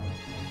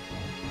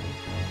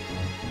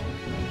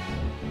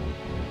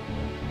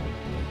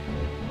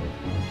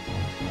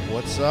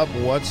What's up?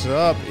 What's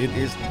up? It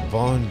is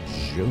Vaughn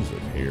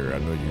Joseph here. I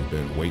know you've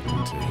been waiting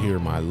to hear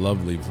my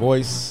lovely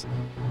voice.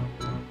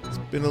 It's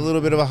been a little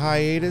bit of a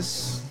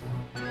hiatus.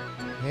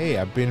 Hey,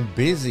 I've been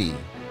busy,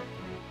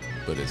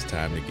 but it's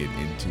time to get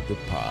into the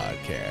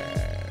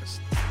podcast.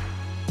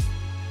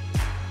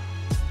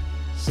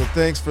 So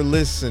thanks for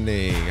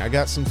listening. I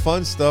got some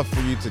fun stuff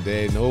for you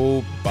today.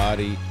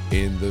 Nobody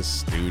in the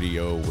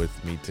studio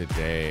with me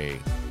today.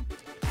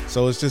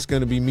 So it's just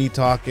going to be me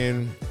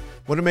talking.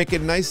 Want to make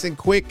it nice and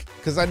quick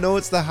because I know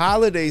it's the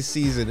holiday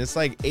season. It's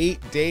like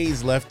 8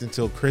 days left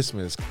until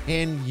Christmas.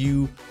 Can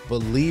you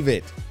believe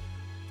it?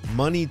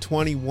 Money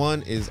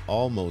 21 is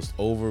almost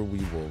over. We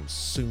will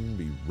soon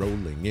be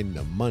rolling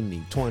into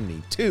Money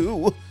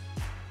 22.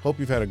 Hope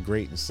you've had a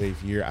great and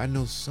safe year. I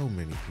know so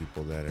many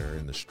people that are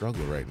in the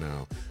struggle right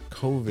now.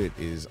 COVID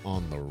is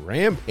on the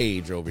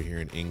rampage over here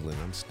in England.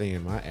 I'm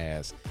staying my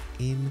ass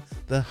in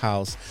the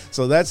house.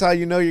 So that's how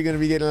you know you're going to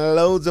be getting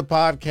loads of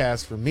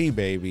podcasts from me,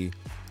 baby.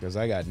 Because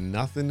I got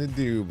nothing to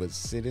do but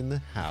sit in the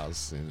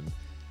house and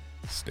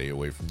stay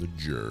away from the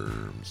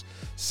germs.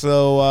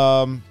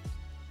 So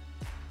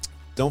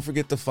don't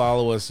forget to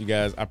follow us, you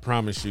guys. I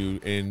promise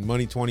you, in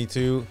Money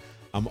 22,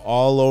 I'm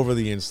all over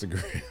the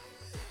Instagram.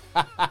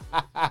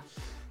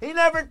 He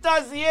never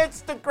does the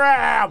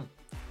Instagram.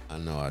 I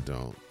know I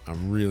don't.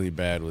 I'm really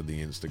bad with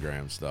the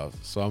Instagram stuff.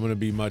 So I'm going to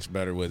be much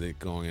better with it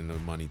going into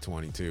Money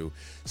 22.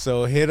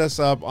 So hit us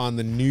up on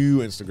the new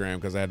Instagram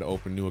because I had to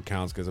open new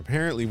accounts because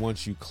apparently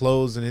once you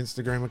close an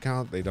Instagram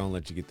account, they don't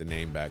let you get the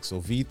name back.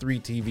 So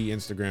V3TV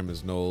Instagram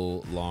is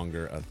no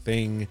longer a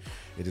thing.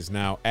 It is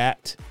now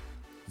at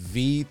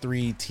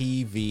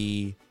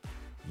V3TV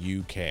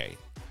UK.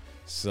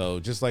 So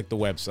just like the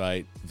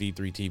website,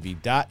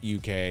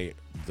 v3tv.uk,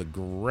 the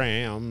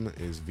gram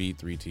is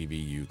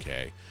V3TV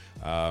UK.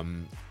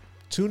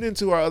 Tune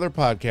into our other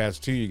podcasts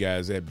too, you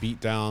guys, at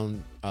Beatdown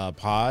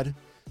Pod.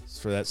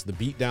 So that's the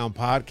Beatdown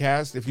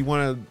Podcast. If you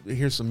want to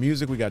hear some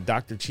music, we got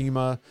Dr.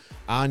 Chima,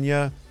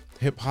 Anya,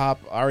 hip hop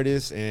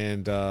artist,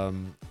 and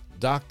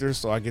doctor.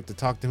 So I get to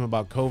talk to him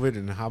about COVID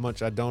and how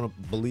much I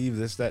don't believe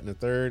this, that, and the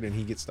third, and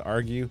he gets to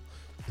argue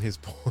his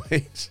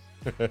point.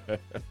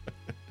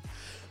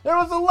 There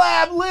was a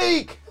lab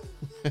leak.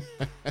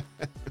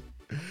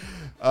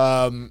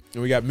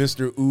 We got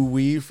Mr.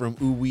 Uwe from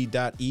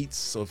uwe.eats.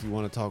 So if you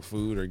want to talk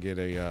food or get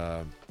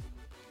a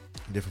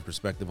different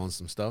perspective on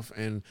some stuff,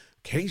 and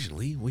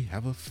occasionally we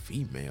have a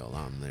female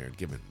on there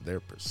giving their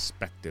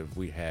perspective.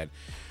 We had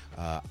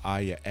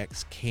Aya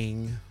X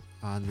King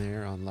on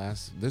there on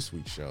this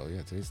week's show.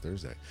 Yeah, today's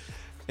Thursday.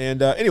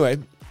 And anyway,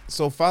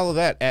 so follow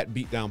that at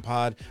Beatdown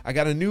Pod. I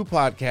got a new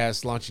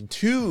podcast launching,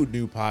 2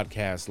 new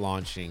podcasts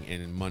launching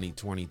in Money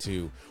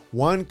 22.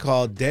 One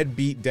called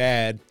Deadbeat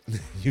Dad.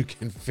 You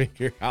can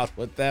figure out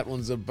what that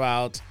one's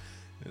about.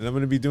 And I'm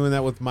going to be doing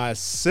that with my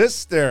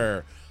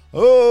sister.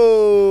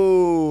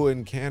 Oh,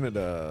 in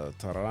Canada,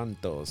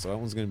 Toronto. So that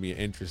one's going to be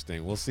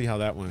interesting. We'll see how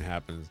that one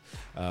happens,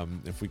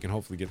 if we can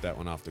hopefully get that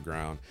one off the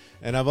ground.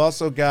 And I've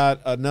also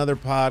got another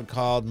pod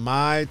called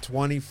My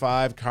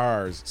 25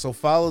 Cars. So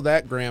follow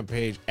that gram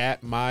page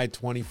at My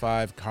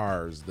 25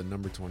 Cars, the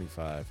number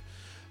 25.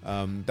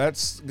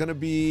 That's going to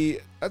be,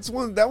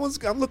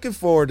 I'm looking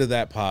forward to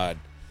that pod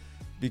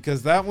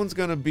because that one's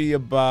going to be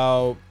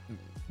about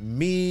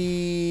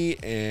me,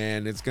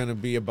 and it's going to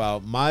be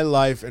about my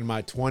life and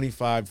my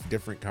 25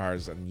 different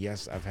cars. And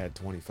yes, I've had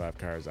 25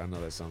 cars. I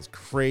know that sounds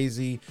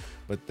crazy,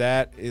 but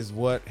that is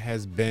what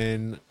has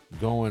been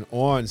going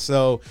on.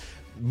 So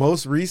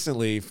most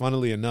recently,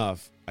 funnily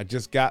enough, I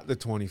just got the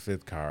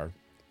 25th car.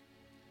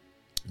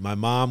 My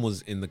mom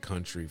was in the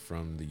country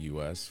from the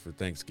U.S. for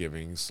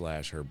Thanksgiving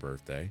 / her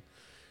birthday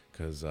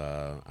because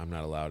I'm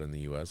not allowed in the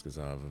U.S. because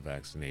I have a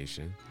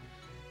vaccination.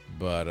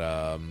 But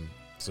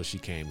so she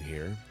came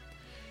here.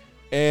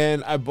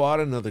 And I bought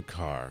another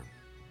car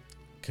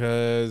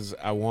because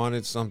I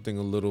wanted something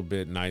a little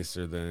bit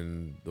nicer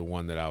than the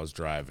one that I was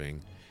driving.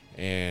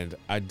 And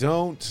I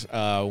don't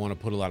want to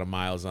put a lot of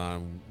miles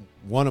on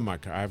one of my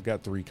cars. I've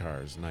got 3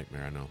 cars.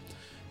 Nightmare, I know.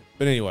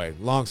 But anyway,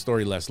 long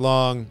story less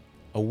long.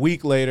 A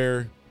week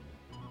later,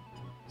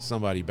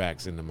 somebody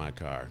backs into my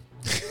car.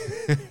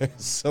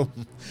 So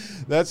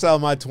that's how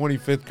my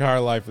 25th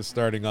car life is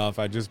starting off.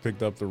 I just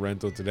picked up the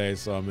rental today,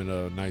 so I'm in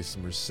a nice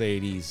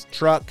Mercedes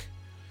truck.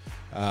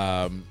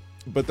 But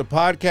the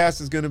podcast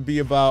is going to be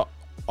about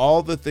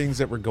all the things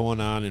that were going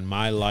on in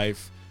my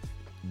life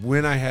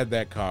when I had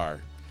that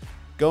car.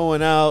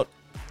 Going out,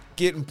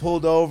 getting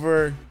pulled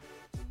over,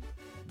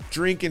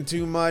 drinking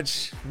too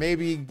much,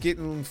 maybe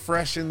getting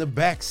fresh in the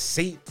back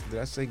seat. Did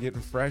I say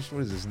getting fresh?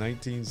 What is this,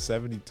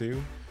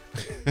 1972?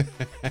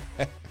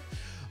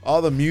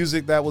 All the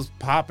music that was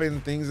popping,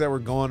 things that were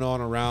going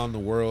on around the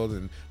world.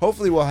 And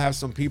hopefully we'll have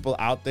some people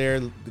out there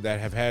that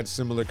have had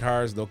similar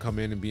cars. They'll come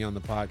in and be on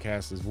the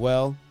podcast as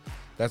well.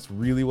 That's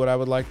really what I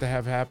would like to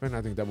have happen.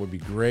 I think that would be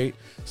great.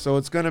 So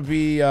it's going to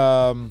be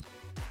a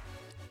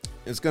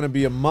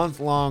month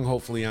long,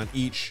 hopefully, on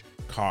each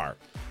car.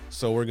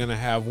 So we're going to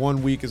have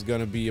 1 week is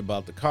going to be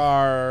about the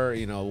car.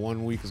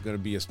 1 week is going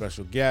to be a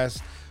special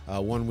guest.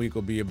 1 week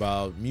will be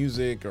about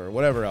music or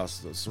whatever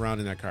else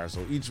surrounding that car.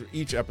 So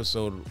each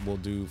episode will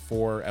do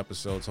 4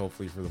 episodes,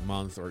 hopefully, for the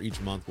month, or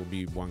each month will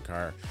be one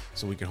car.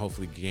 So we can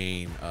hopefully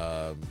gain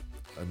a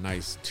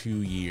nice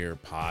 2-year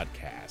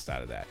podcast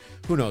out of that.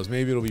 Who knows?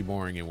 Maybe it'll be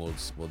boring and we'll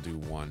do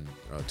 1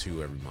 or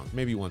 2 every month.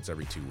 Maybe once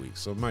every 2 weeks.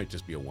 So it might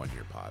just be a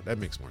 1-year pod. That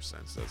makes more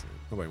sense, doesn't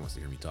it? Nobody wants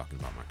to hear me talking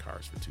about my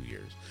cars for 2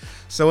 years.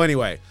 So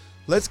anyway,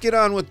 let's get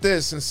on with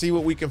this and see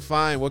what we can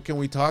find. What can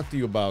we talk to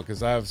you about?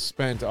 Because I've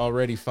spent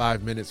already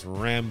 5 minutes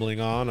rambling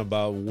on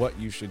about what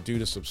you should do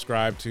to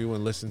subscribe to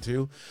and listen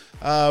to.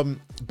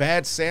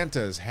 Bad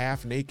Santas,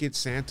 half-naked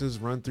Santas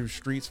run through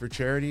streets for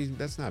charity.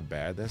 That's not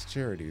bad. That's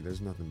charity.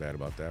 There's nothing bad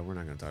about that. We're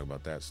not going to talk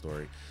about that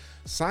story.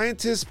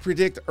 Scientists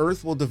predict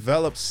Earth will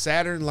develop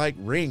Saturn-like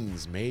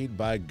rings made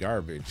by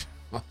garbage.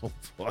 Oh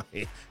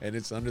boy. And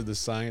it's under the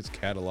science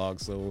catalog,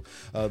 so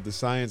the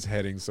science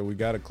heading, so we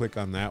got to click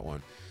on that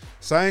one.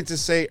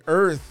 Scientists say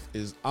Earth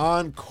is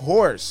on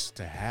course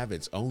to have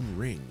its own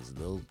rings.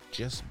 They'll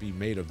just be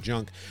made of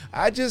junk.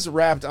 I just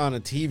wrapped on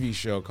a TV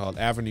show called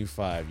Avenue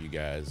 5, you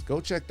guys.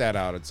 Go check that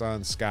out. It's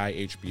on Sky,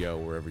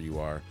 HBO, wherever you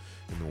are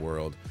in the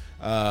world.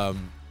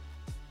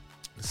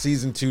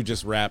 Season 2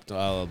 just wrapped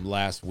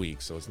last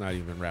week, so it's not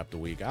even wrapped a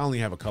week. I only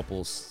have a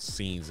couple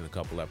scenes and a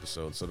couple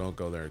episodes, so don't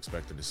go there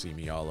expecting to see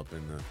me all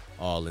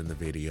in the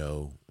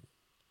video,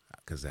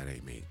 because that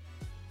ain't me.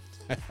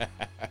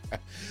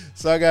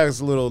 So I got this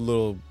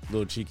little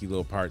cheeky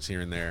little parts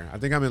here and there. I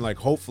think I'm in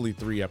hopefully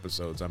 3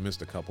 episodes. I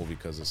missed a couple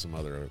because of some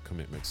other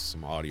commitments,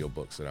 some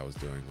audiobooks that I was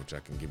doing, which I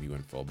can give you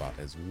info about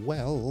as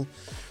well.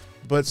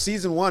 But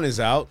season 1 is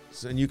out,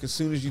 and as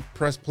soon as you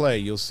press play,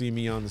 you'll see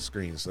me on the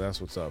screen. So that's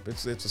what's up.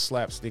 It's a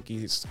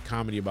slapsticky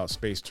comedy about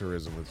space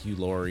tourism with Hugh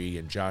Laurie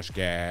and Josh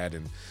Gad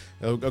and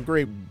a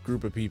great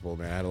group of people,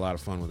 man. I had a lot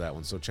of fun with that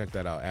one. So check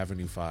that out,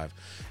 Avenue 5.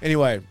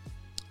 Anyway.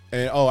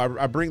 And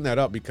I bring that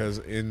up because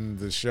in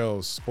the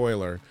show,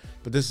 spoiler,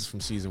 but this is from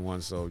season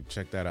 1, so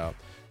check that out.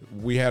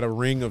 We had a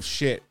ring of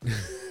shit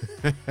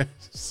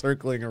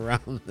circling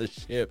around the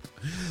ship,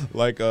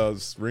 like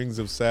rings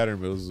of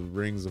Saturn, but it was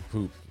rings of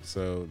poop.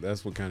 So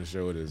that's what kind of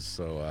show it is.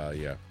 So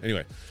yeah.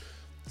 Anyway,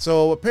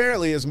 so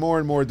apparently, as more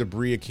and more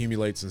debris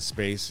accumulates in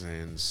space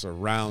and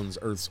surrounds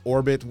Earth's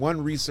orbit,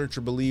 one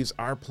researcher believes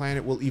our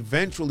planet will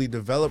eventually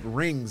develop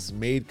rings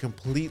made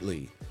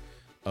completely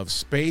of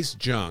space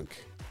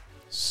junk.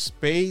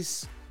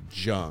 Space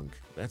junk.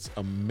 That's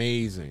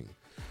amazing.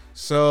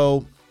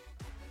 So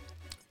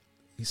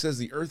he says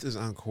the Earth is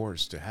on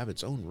course to have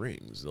its own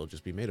rings. They'll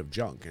just be made of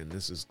junk. And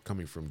this is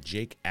coming from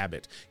Jake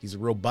Abbott. He's a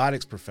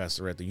robotics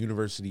professor at the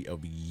University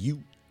of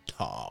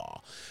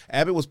Utah.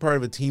 Abbott was part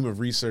of a team of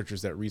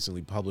researchers that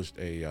recently published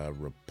a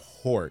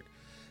report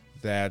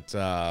that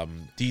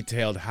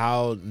detailed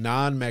how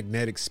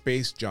non-magnetic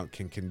space junk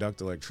can conduct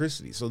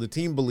electricity. So the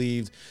team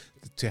believed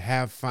to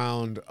have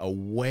found a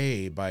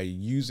way by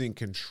using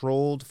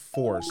controlled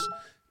force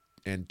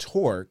and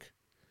torque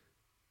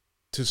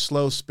to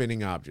slow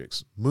spinning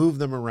objects, move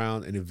them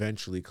around, and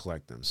eventually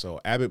collect them. So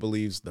Abbott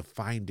believes the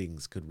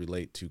findings could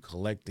relate to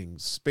collecting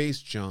space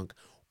junk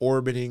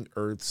orbiting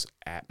Earth's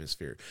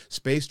atmosphere.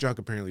 Space junk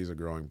apparently is a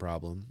growing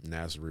problem.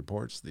 NASA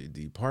reports the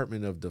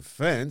Department of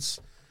Defense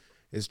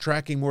is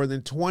tracking more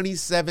than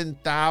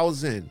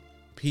 27,000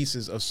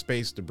 pieces of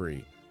space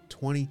debris.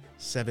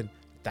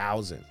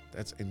 27,000.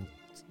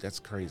 That's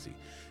crazy.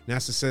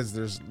 NASA says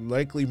there's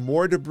likely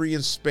more debris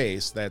in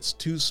space that's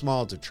too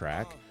small to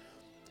track,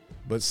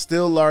 but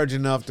still large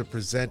enough to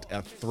present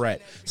a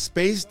threat.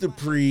 Space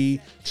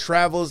debris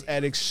travels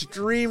at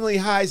extremely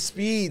high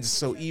speeds,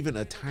 so even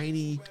a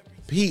tiny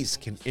piece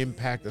can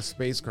impact a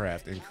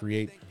spacecraft and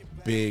create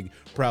big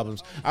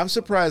problems. I'm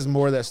surprised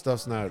more of that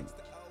stuff's not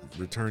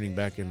returning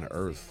back into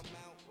Earth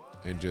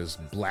and just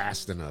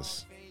blasting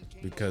us,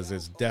 because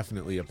it's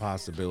definitely a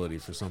possibility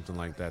for something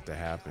like that to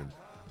happen.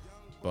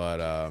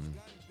 But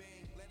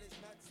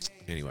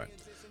anyway,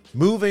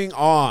 moving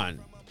on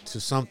to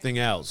something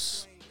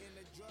else.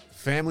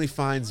 Family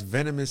finds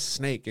venomous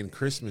snake in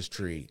Christmas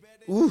tree.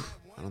 Ooh,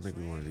 I don't think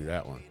we want to do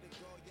that one.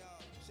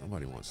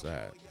 Somebody wants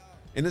that.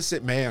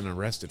 Innocent man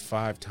arrested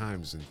 5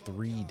 times in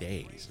 3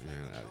 days.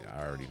 Man,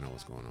 I already know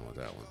what's going on with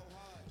that one.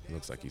 It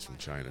looks like he's from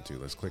China too.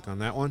 Let's click on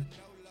that one.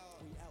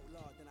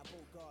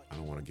 I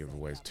don't want to give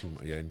away too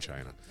much. Yeah, in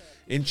China.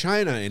 In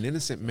China, an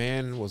innocent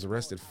man was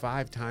arrested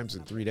 5 times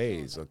in 3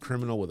 days. A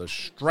criminal with a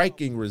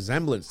striking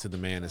resemblance to the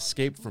man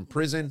escaped from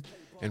prison,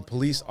 and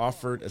police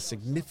offered a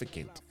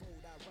significant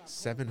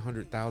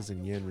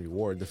 700,000 yen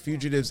reward. The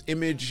fugitive's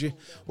image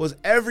was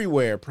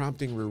everywhere,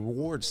 prompting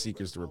reward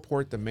seekers to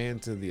report the man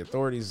to the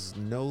authorities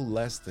no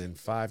less than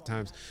 5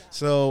 times.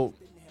 So,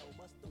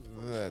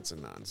 that's a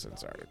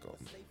nonsense article.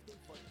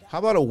 How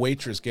about a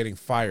waitress getting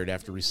fired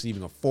after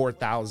receiving a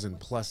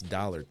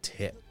 $4,000+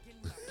 tip?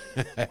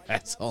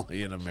 That's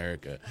only in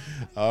America.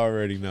 I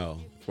already know.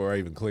 Before I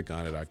even click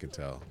on it, I could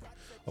tell.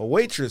 A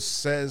waitress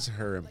says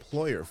her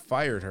employer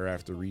fired her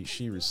after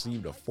she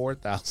received a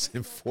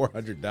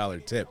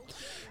 $4,400 tip.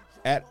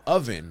 At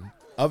Oven,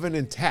 Oven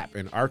and Tap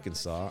in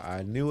Arkansas.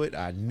 I knew it.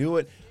 I knew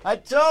it. I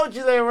told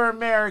you they were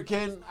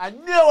American. I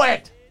knew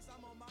it.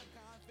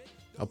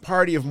 A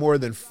party of more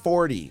than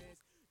 40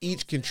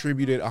 each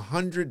contributed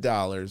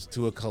 $100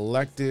 to a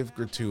collective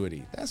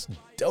gratuity. That's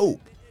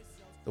dope.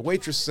 The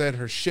waitress said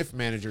her shift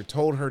manager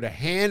told her to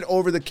hand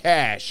over the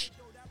cash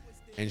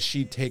and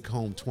she'd take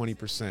home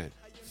 20%.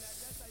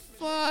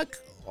 Fuck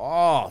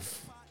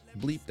off.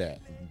 Bleep that.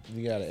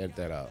 You gotta edit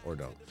that out or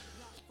don't.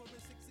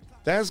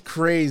 That's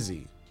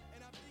crazy.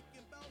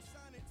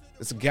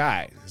 It's a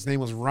guy. His name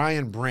was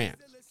Ryan Brandt.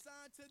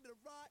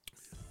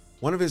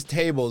 One of his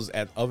tables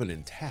at Oven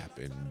and Tap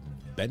in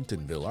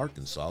Bentonville,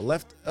 Arkansas,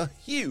 left a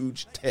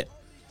huge tip.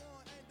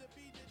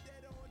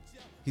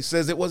 He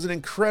says it was an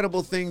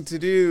incredible thing to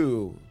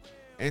do.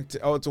 And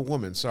it's a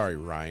woman. Sorry,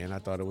 Ryan. I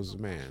thought it was a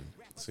man.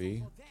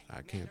 See?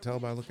 I can't tell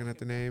by looking at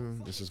the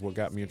name. This is what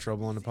got me in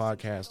trouble on the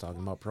podcast,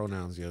 talking about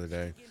pronouns the other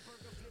day.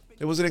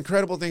 It was an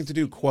incredible thing to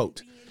do,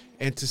 quote.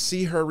 And to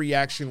see her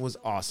reaction was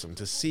awesome.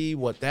 To see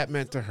what that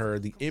meant to her,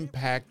 the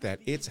impact that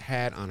it's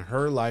had on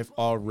her life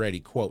already.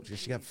 Quote,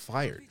 she got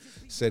fired,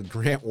 said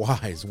Grant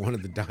Wise, one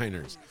of the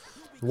diners.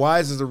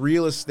 Wise is a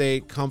real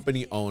estate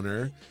company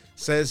owner,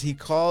 says he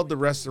called the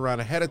restaurant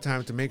ahead of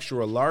time to make sure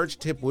a large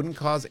tip wouldn't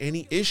cause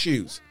any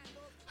issues.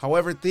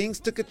 However,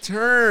 things took a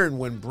turn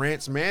when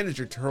Brandt's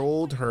manager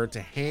told her to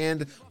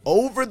hand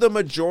over the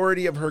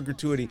majority of her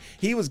gratuity.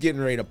 He was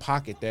getting ready to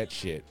pocket that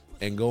shit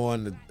and go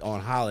on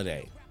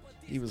holiday.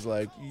 He was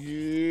like,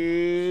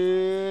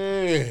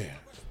 yeah.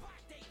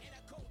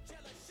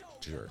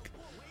 Jerk.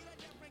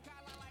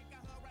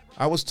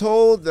 I was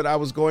told that I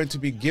was going to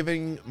be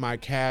giving my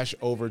cash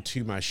over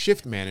to my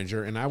shift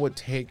manager and I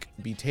would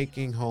be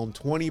taking home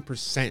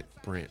 20%,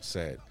 Brandt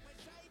said.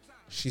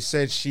 She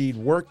said she'd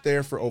worked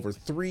there for over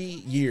 3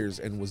 years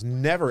and was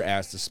never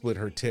asked to split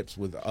her tips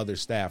with other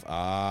staff.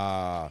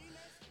 Ah,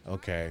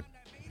 okay.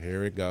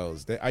 Here it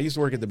goes. I used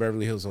to work at the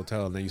Beverly Hills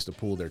Hotel and they used to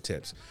pool their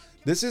tips.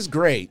 This is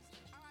great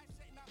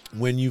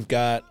when you've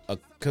got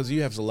because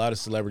you have a lot of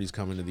celebrities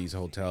coming to these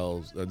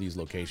hotels or these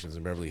locations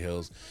in Beverly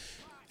Hills.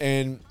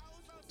 And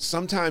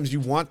sometimes you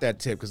want that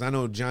tip because I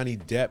know Johnny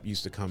Depp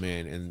used to come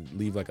in and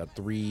leave like a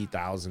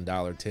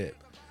 $3,000 tip.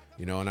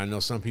 You know, and I know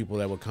some people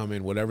that would come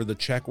in, whatever the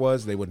check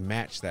was, they would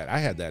match that. I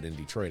had that in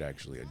Detroit,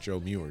 actually, at Joe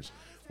Muir's.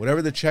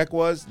 Whatever the check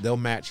was,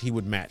 he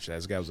would match that.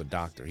 This guy was a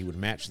doctor. He would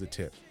match the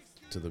tip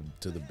to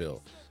the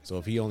bill. So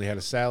if he only had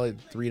a salad,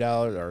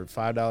 $3 or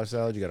 $5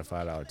 salad, you got a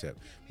 $5 tip.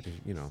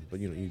 But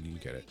you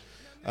get it.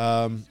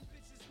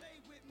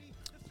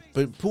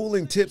 But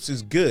pooling tips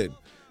is good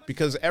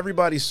because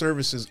everybody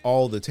services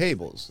all the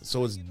tables.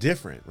 So it's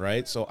different,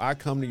 right? So I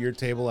come to your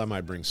table, I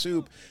might bring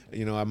soup.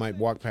 I might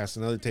walk past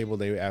another table,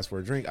 they ask for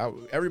a drink.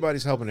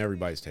 Everybody's helping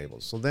everybody's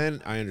tables. So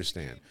then I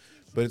understand.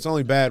 But it's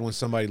only bad when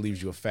somebody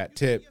leaves you a fat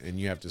tip and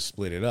you have to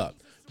split it up.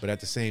 But at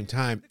the same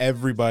time,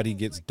 everybody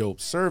gets dope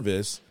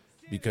service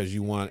because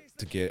you want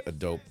to get a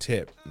dope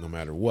tip no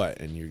matter what.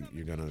 And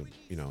you're going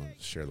to,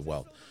 share the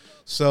wealth.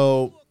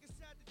 So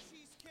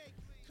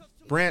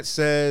Brandt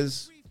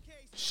says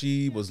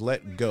she was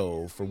let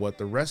go for what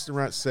the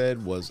restaurant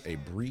said was a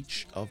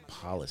breach of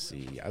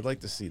policy. I'd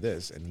like to see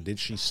this. And did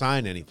she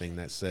sign anything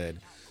that said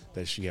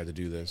that she had to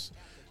do this?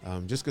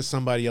 Just because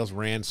somebody else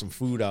ran some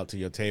food out to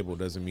your table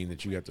doesn't mean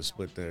that you have to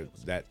split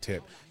that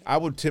tip. I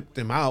would tip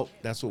them out.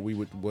 That's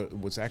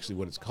what's actually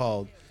what it's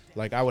called.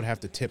 Like I would have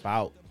to tip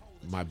out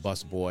my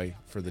bus boy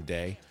for the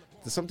day.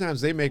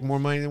 Sometimes they make more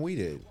money than we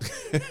did,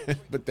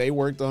 but they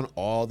worked on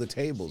all the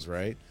tables,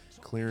 right?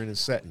 Clearing and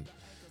setting.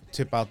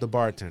 Tip out the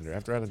bartender.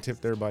 After I done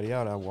tipped everybody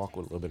out, I walk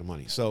with a little bit of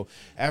money. So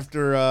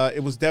after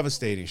it was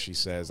devastating, she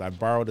says, I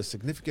borrowed a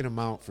significant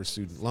amount for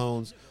student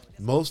loans.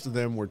 Most of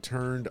them were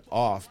turned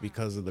off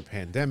because of the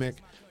pandemic,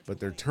 but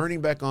they're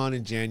turning back on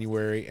in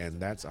January, and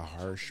that's a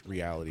harsh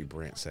reality,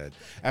 Brandt said.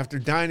 After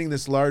dining,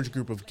 this large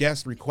group of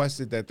guests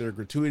requested that their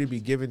gratuity be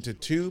given to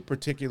 2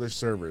 particular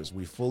servers.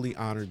 We fully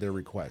honored their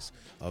request,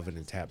 Oven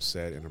and Tap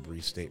said in a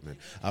brief statement.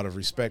 Out of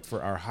respect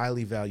for our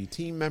highly valued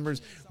team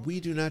members,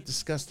 we do not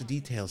discuss the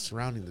details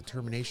surrounding the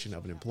termination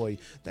of an employee.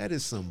 That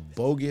is some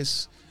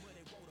bogus,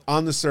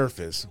 on the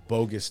surface,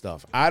 bogus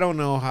stuff. I don't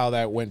know how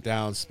that went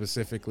down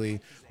specifically,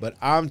 but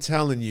I'm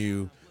telling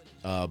you,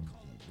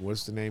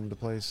 what's the name of the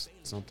place?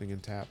 Something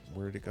and Tap.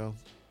 Where did it go?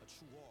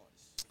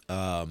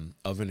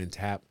 Oven and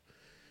Tap.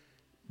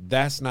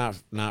 That's not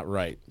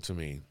right to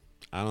me.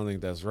 I don't think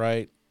that's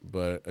right.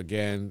 But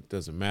again,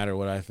 doesn't matter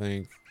what I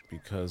think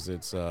because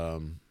it's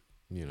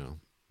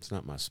it's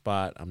not my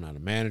spot. I'm not a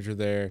manager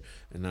there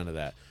and none of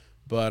that.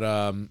 But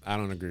I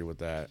don't agree with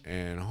that.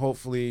 And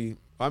hopefully,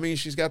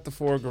 she's got the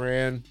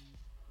 $4,000.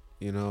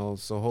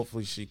 So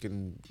hopefully she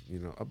can,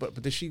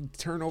 but did she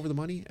turn over the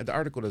money? The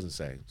article doesn't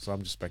say, so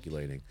I'm just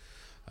speculating.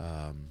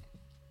 I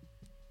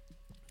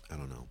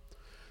don't know.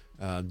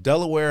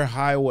 Delaware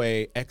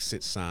Highway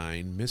exit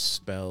sign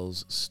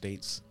misspells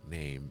state's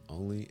name.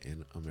 Only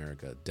in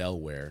America.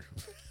 Delaware.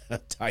 A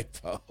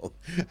typo.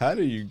 How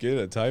do you get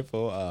a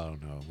typo? I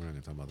don't know. We're not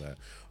going to talk about that.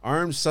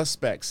 Armed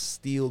suspects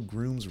steal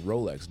groom's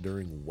Rolex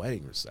during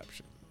wedding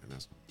reception. And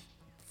that's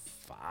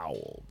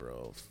foul,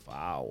 bro.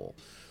 Foul.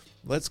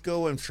 Let's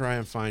go and try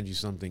and find you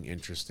something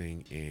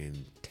interesting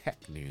in tech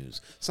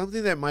news.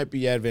 Something that might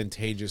be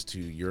advantageous to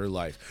your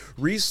life.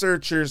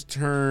 Researchers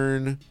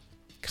turn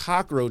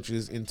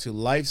cockroaches into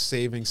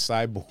life-saving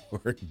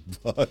cyborg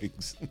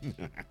bugs.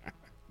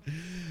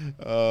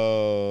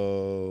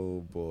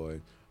 Oh,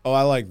 boy. Oh,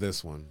 I like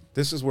this one.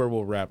 This is where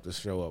we'll wrap the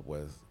show up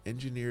with.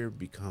 Engineer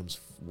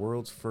becomes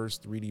world's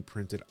first 3D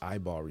printed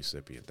eyeball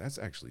recipient. That's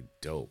actually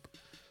dope.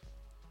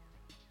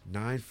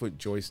 9-foot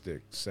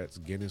joystick sets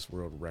Guinness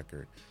World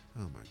Record.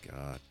 Oh my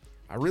God.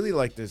 I really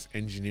like this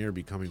engineer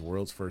becoming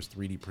world's first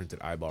 3D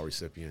printed eyeball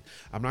recipient.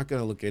 I'm not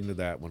going to look into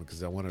that one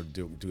because I want to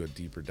do a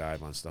deeper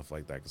dive on stuff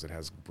like that because it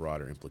has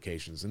broader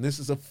implications. And this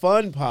is a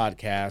fun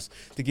podcast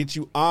to get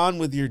you on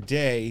with your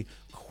day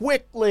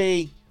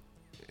quickly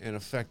and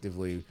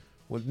effectively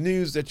with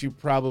news that you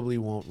probably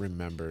won't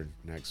remember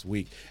next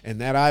week. And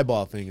that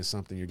eyeball thing is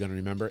something you're going to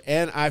remember.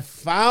 And I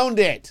found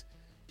it.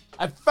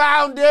 I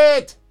found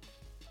it.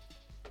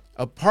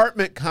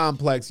 Apartment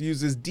complex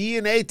uses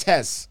DNA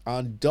tests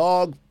on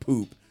dog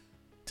poop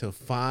to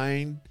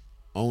find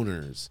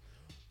owners.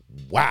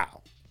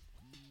 Wow.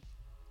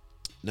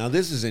 Now,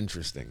 this is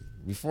interesting.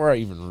 Before I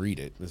even read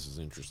it, this is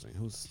interesting.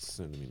 Who's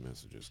sending me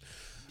messages?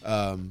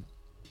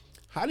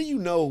 How do you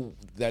know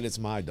that it's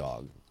my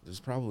dog? There's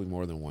probably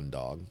more than one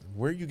dog.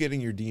 Where are you getting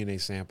your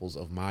DNA samples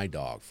of my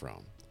dog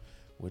from?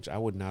 Which I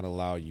would not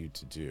allow you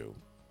to do.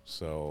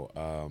 So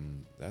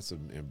that's a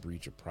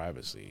breach of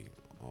privacy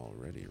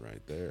already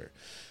right there.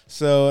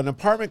 So an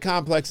apartment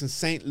complex in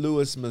St.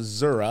 Louis,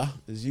 Missouri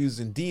is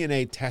using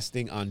DNA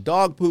testing on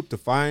dog poop to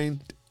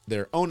find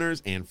their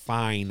owners and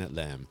fine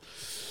them.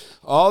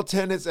 All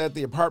tenants at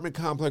the apartment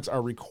complex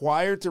are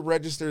required to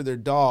register their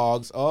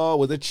dogs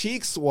with a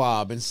cheek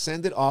swab and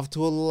send it off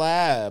to a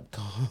lab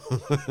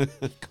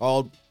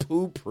called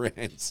Poop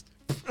Prints.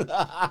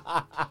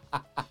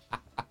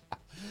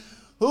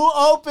 Who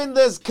opened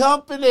this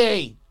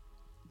company?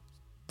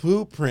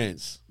 Poop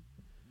Prints.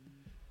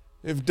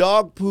 If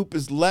dog poop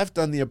is left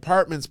on the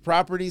apartment's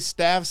property,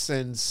 staff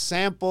send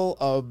sample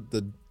to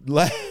the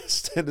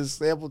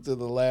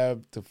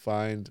lab to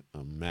find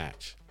a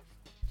match.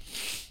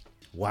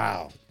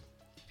 Wow.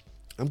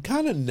 I'm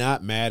kind of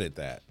not mad at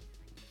that.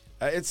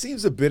 It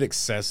seems a bit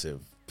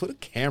excessive. Put a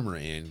camera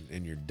in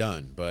and you're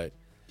done. But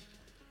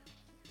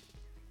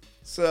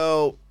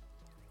so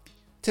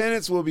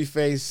tenants will be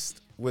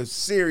faced with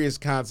serious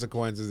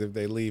consequences if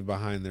they leave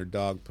behind their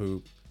dog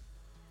poop.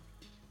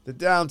 The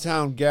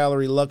Downtown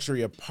Gallery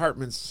Luxury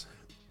Apartments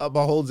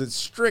upholds its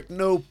strict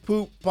no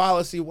poop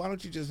policy. Why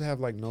don't you just have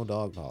no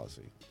dog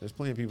policy? There's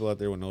plenty of people out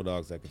there with no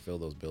dogs that can fill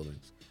those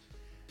buildings.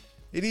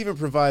 It even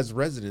provides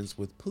residents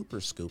with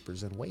pooper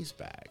scoopers and waste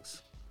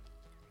bags.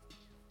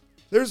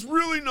 There's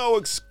really no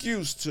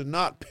excuse to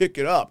not pick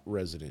it up,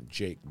 resident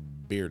Jake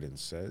Bearden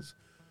says,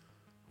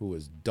 who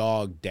is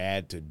dog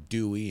dad to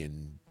Dewey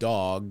and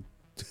dog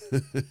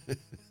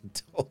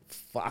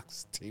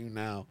Fox 2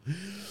 now.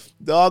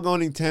 Dog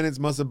owning tenants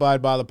must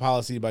abide by the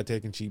policy by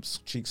taking cheek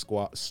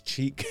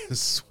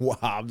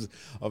swabs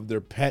of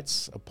their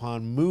pets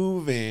upon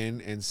move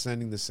in and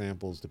sending the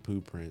samples to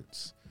Poop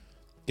Prints.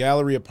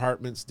 Gallery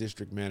Apartments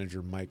District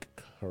Manager Mike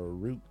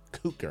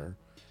Cooker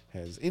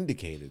has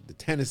indicated the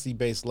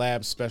Tennessee-based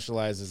lab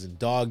specializes in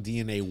dog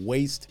DNA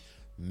waste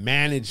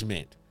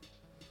management.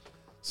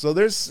 So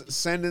they're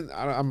sending,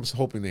 I'm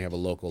hoping they have a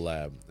local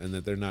lab and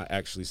that they're not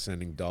actually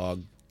sending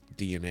dog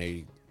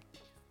DNA,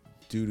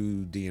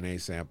 doo-doo DNA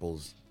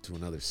samples to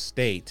another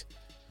state.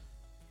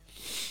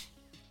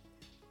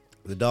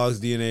 The dog's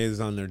DNA is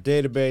on their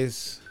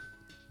database.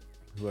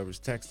 Whoever's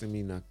texting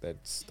me, knock that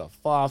stuff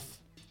off.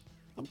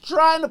 I'm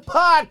trying to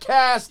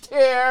podcast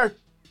here.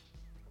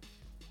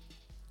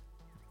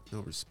 No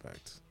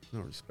respect.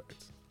 No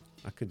respect.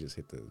 I could just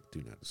hit the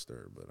do not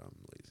disturb, but I'm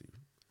lazy.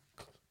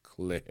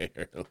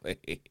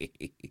 Clearly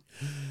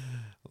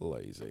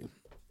lazy.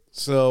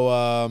 So,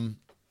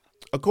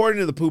 according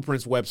to the Poop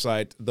Prints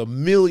website, the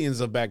millions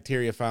of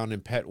bacteria found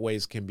in pet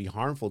waste can be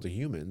harmful to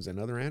humans and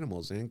other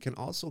animals and can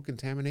also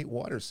contaminate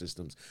water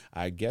systems.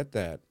 I get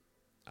that.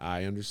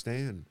 I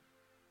understand.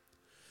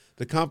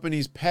 The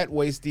company's pet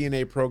waste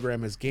DNA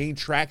program has gained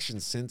traction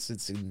since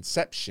its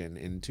inception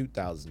in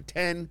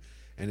 2010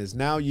 and is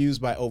now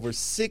used by over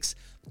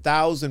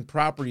 6,000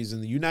 properties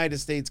in the United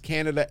States,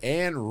 Canada,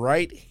 and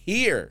right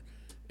here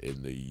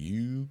in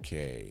the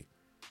UK.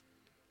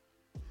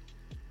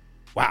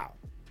 Wow.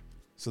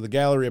 So the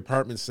Gallery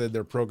Apartments said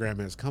their program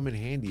has come in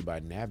handy by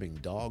nabbing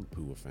dog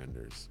poo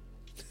offenders.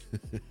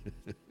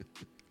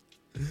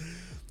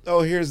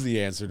 Oh, here's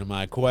the answer to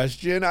my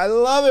question. I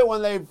love it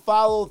when they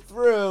follow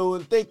through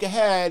and think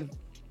ahead.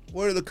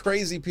 What are the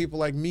crazy people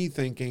like me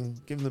thinking?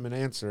 Give them an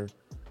answer.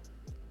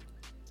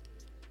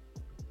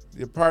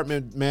 The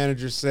apartment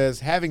manager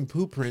says having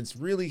Poop Prints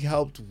really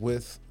helped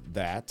with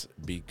that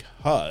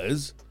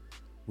because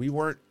we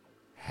weren't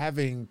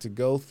having to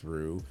go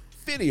through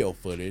video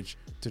footage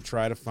to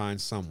try to find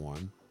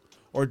someone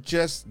or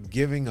just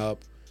giving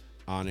up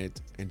on it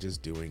and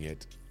just doing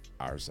it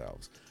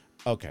ourselves.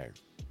 Okay.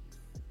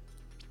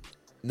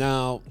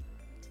 Now,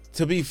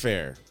 To be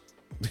fair,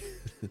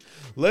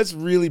 let's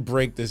really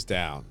break this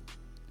down.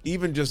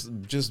 Even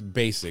just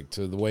basic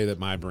to the way that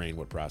my brain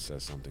would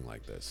process something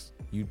like this.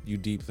 You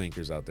deep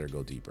thinkers out there,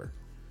 go deeper.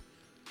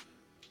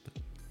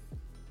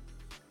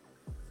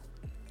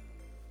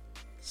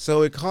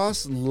 So it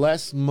costs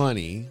less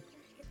money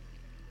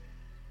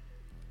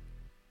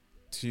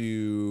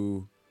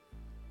to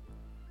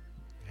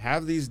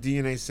have these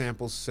DNA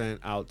samples sent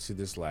out to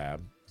this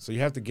lab. So you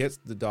have to get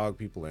the dog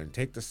people in,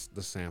 take the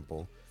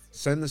sample,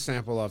 send the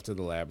sample off to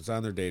the lab. It's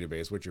on their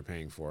database, which you're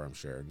paying for, I'm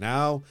sure.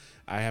 Now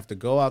I have to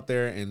go out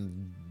there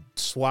and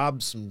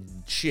swab some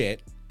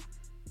shit,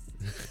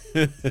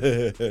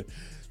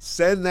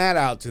 send that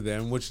out to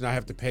them, which I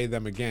have to pay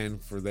them again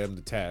for them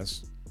to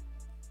test.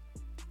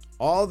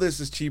 All this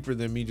is cheaper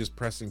than me just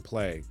pressing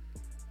play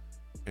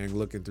and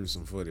looking through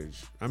some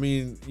footage. I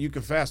mean, you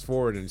can fast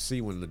forward and see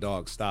when the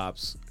dog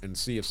stops and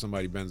see if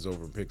somebody bends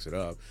over and picks it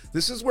up.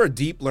 This is where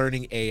deep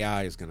learning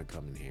AI is going to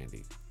come in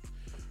handy.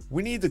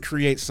 We need to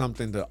create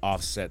something to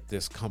offset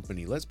this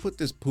company. Let's put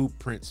this poop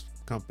prints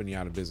company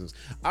out of business.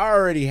 I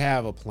already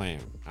have a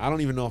plan. I don't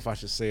even know if I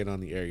should say it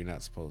on the air. You're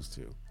not supposed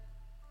to.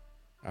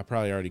 I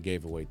probably already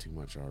gave away too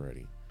much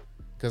already.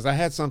 Because I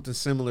had something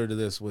similar to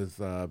this with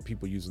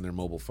people using their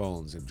mobile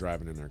phones and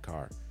driving in their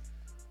car.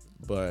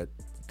 But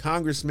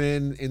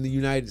congressmen in the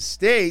United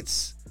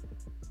States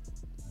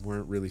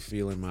weren't really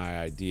feeling my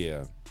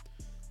idea.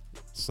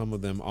 Some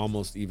of them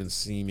almost even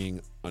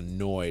seeming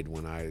annoyed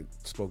when I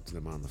spoke to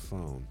them on the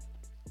phone.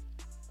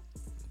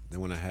 Then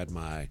when I had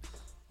my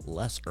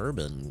less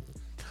urban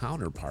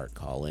counterpart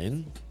call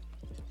in,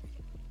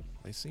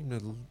 they seemed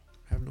to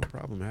have no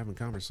problem having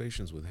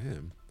conversations with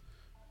him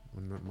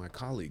when my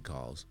colleague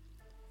calls.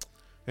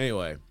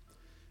 Anyway,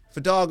 if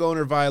a dog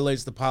owner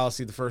violates the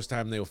policy the first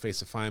time, they will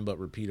face a fine, but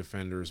repeat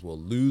offenders will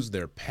lose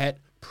their pet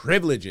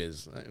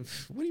privileges.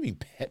 What do you mean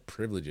pet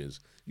privileges?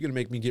 You're going to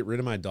make me get rid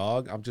of my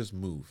dog? I'll just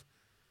move.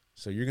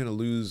 So you're going to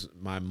lose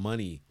my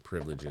money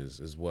privileges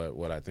is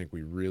what I think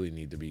we really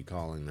need to be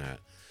calling that.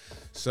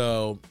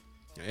 So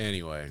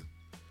anyway.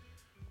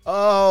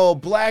 Oh,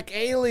 Black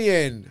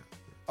Alien.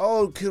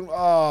 Oh,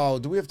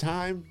 do we have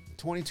time?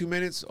 22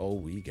 minutes? Oh,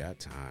 we got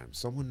time.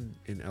 Someone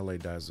in LA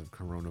dies of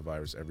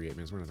coronavirus every 8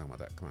 minutes. We're not talking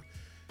about that. Come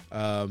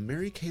on.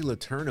 Mary Kay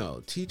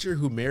Letourneau, teacher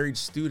who married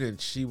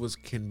students she was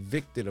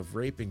convicted of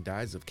raping,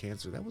 dies of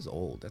cancer. That was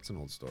old. That's an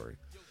old story.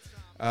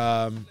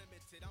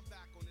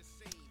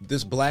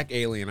 This Black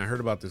Alien, I heard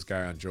about this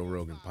guy on Joe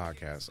Rogan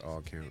podcast. Oh,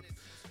 I can't.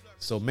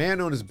 So, man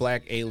known as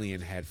Black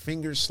Alien had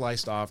fingers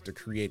sliced off to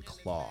create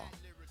claw.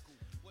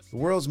 The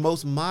world's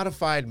most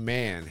modified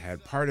man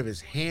had part of his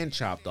hand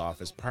chopped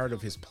off as part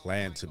of his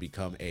plan to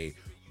become a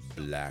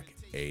black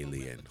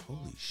alien.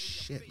 Holy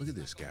shit, look at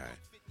this guy.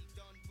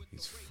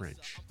 He's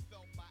French.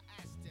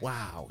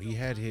 Wow, he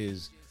had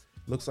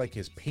looks like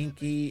his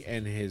pinky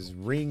and his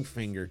ring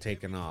finger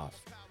taken off.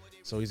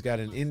 So he's got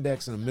an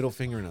index and a middle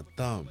finger and a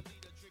thumb.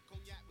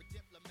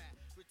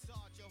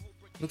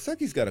 Looks like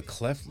he's got a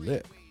cleft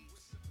lip.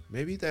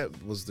 Maybe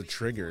that was the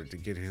trigger to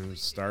get him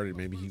started.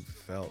 Maybe he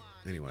felt.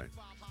 Anyway.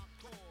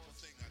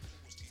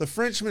 The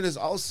Frenchman has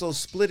also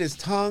split his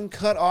tongue,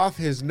 cut off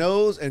his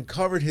nose, and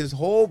covered his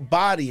whole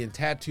body in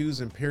tattoos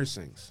and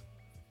piercings.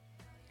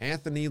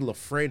 Anthony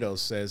Lafredo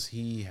says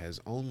he has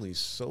only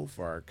so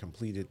far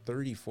completed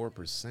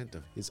 34%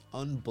 of his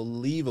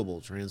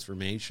unbelievable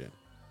transformation.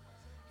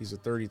 He's a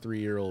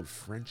 33-year-old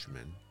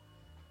Frenchman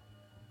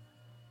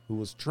who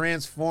was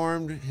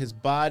transformed his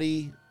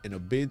body in a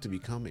bid to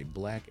become a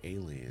black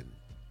alien.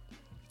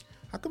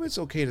 How come it's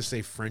okay to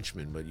say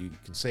Frenchman, but you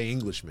can say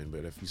Englishman,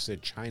 but if you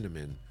said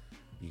Chinaman,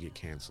 you get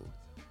canceled?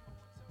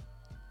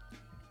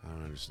 I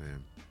don't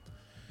understand.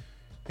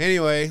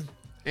 Anyway,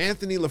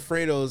 Anthony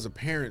Lafredo's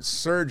apparent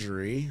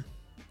surgery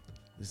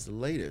is the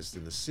latest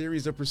in the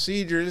series of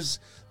procedures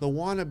the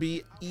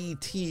wannabe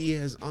E.T.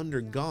 has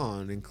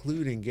undergone,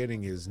 including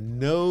getting his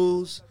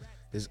nose,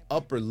 his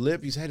upper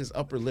lip. He's had his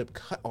upper lip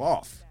cut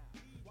off,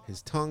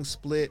 his tongue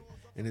split,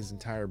 and his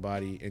entire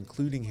body,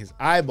 including his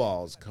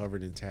eyeballs,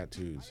 covered in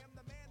tattoos.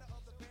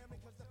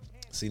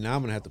 See, now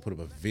I'm going to have to put up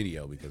a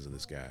video because of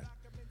this guy.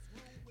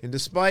 And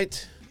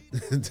despite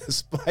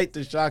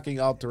the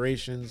shocking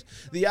alterations,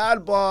 the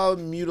oddball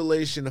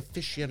mutilation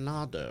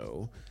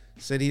aficionado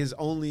said he has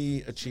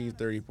only achieved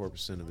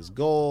 34% of his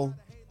goal.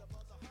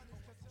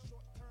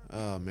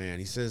 Oh, man.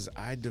 He says,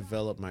 I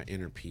developed my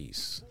inner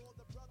peace.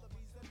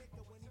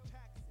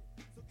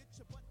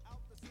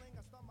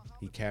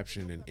 He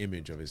captioned an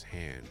image of his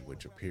hand,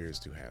 which appears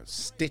to have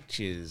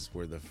stitches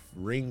where the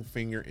ring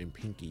finger and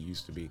pinky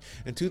used to be.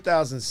 In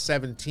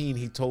 2017,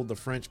 he told the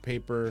French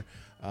paper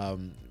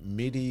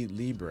Midi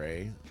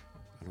Libre,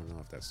 I don't know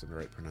if that's the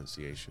right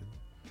pronunciation.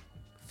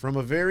 From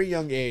a very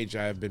young age,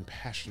 I have been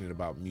passionate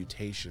about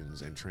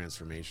mutations and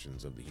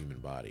transformations of the human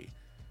body.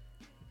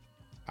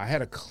 I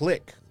had a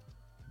click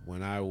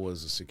when I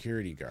was a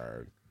security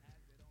guard.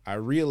 I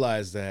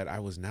realized that I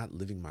was not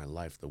living my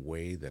life the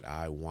way that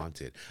I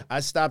wanted.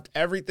 I stopped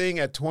everything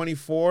at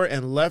 24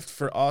 and left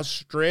for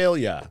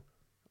Australia.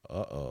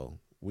 Uh-oh.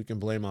 We can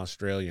blame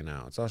Australia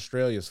now. It's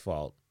Australia's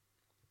fault.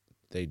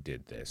 They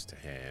did this to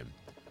him.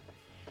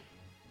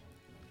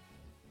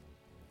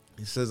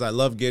 He says, I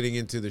love getting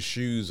into the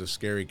shoes of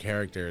scary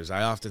characters.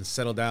 I often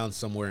settle down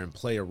somewhere and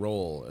play a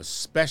role,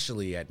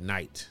 especially at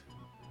night.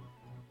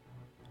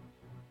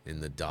 In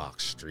the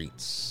dark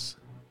streets.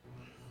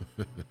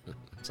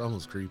 It's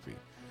almost creepy.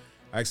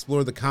 I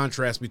explore the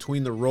contrast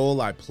between the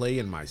role I play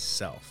and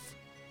myself.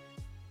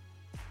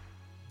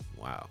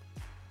 Wow.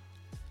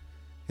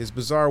 His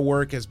bizarre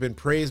work has been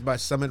praised by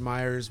some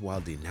admirers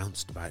while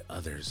denounced by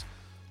others.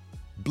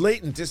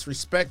 Blatant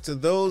disrespect to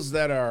those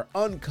that are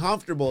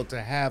uncomfortable to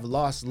have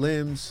lost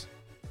limbs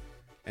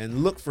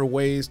and look for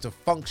ways to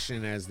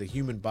function as the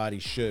human body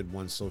should,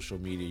 one social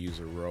media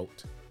user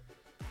wrote.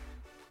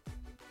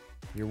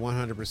 You're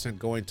 100%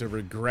 going to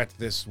regret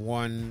this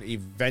one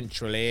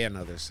eventually,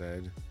 another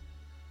said.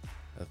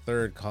 A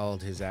third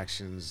called his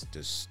actions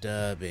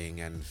disturbing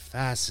and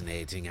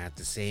fascinating at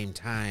the same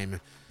time.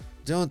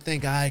 Don't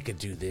think I could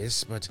do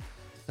this, but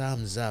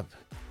thumbs up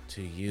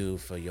to you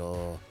for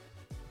your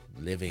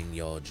living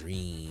your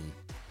dream.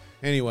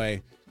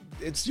 Anyway,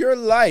 it's your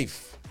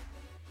life.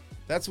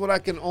 That's what I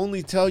can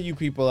only tell you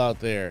people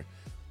out there.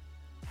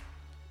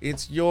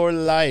 It's your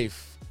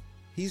life.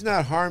 He's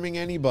not harming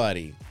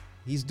anybody.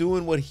 He's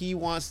doing what he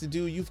wants to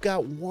do. You've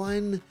got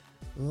one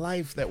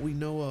life that we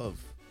know of.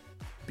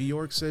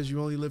 Bjork says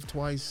you only live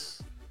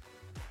twice.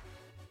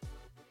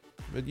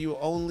 But you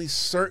only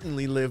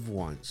certainly live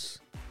once.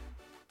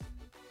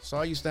 So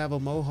I used to have a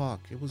mohawk.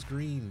 It was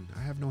green.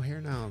 I have no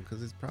hair now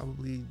because it's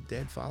probably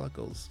dead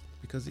follicles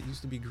because it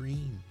used to be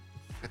green.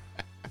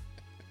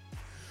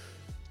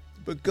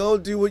 But go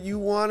do what you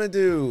want to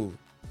do.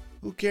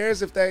 Who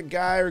cares if that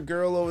guy or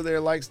girl over there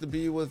likes to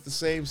be with the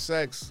same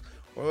sex,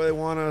 or they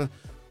want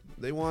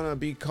to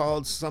be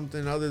called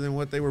something other than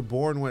what they were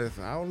born with.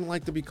 I don't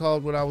like to be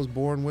called what I was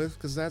born with,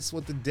 because that's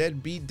what the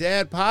Deadbeat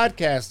Dad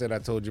podcast that I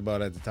told you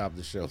about at the top of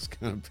the show is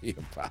going to be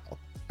about.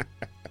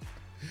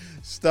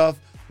 Stuff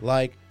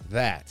like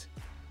that.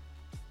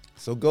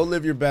 So go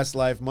live your best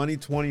life. Money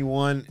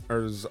 21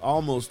 is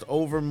almost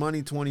over.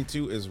 Money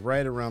 22 is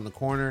right around the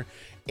corner.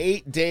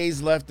 8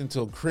 days left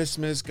until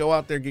Christmas. Go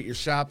out there, get your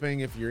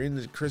shopping if you're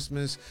into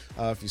Christmas.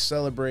 If you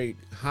celebrate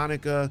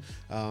Hanukkah,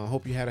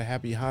 hope you had a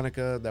happy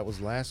Hanukkah. That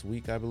was last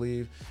week, I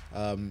believe.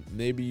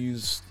 Maybe you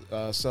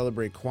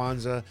celebrate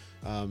Kwanzaa.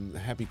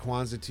 Happy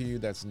Kwanzaa to you.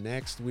 That's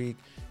next week.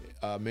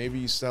 Maybe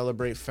you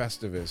celebrate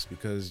Festivus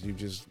because you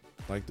just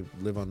like to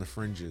live on the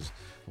fringes.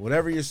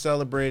 Whatever you're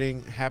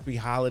celebrating, happy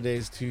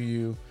holidays to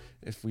you.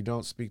 If we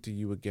don't speak to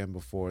you again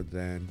before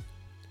then.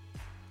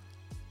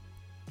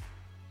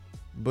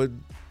 But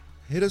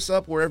hit us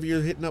up wherever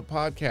you're hitting up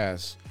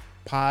podcasts.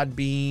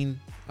 Podbean.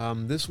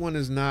 This one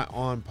is not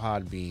on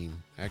Podbean.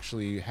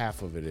 Actually,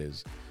 half of it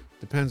is.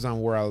 Depends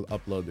on where I'll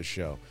upload the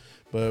show.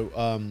 But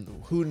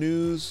Who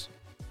News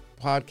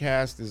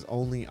podcast is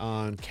only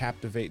on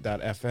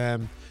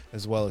Captivate.fm,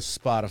 as well as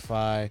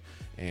Spotify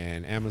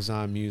and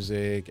Amazon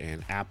Music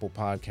and Apple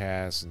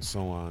Podcasts and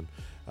so on.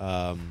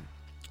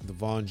 The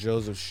Vaughn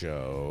Joseph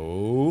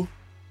Show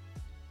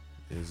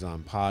is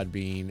on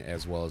Podbean,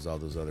 as well as all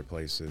those other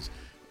places.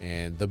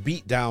 And the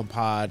Beatdown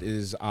Pod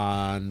is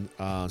on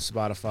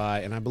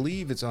Spotify, and I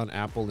believe it's on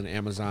Apple and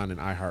Amazon and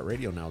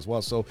iHeartRadio now as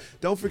well. So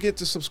don't forget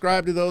to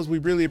subscribe to those. We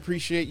really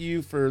appreciate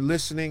you for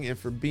listening and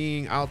for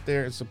being out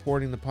there and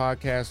supporting the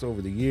podcast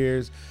over the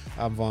years.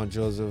 I'm Vaughn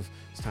Joseph.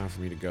 It's time for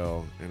me to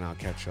go, and I'll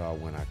catch y'all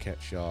when I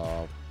catch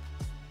y'all.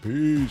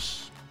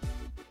 Peace.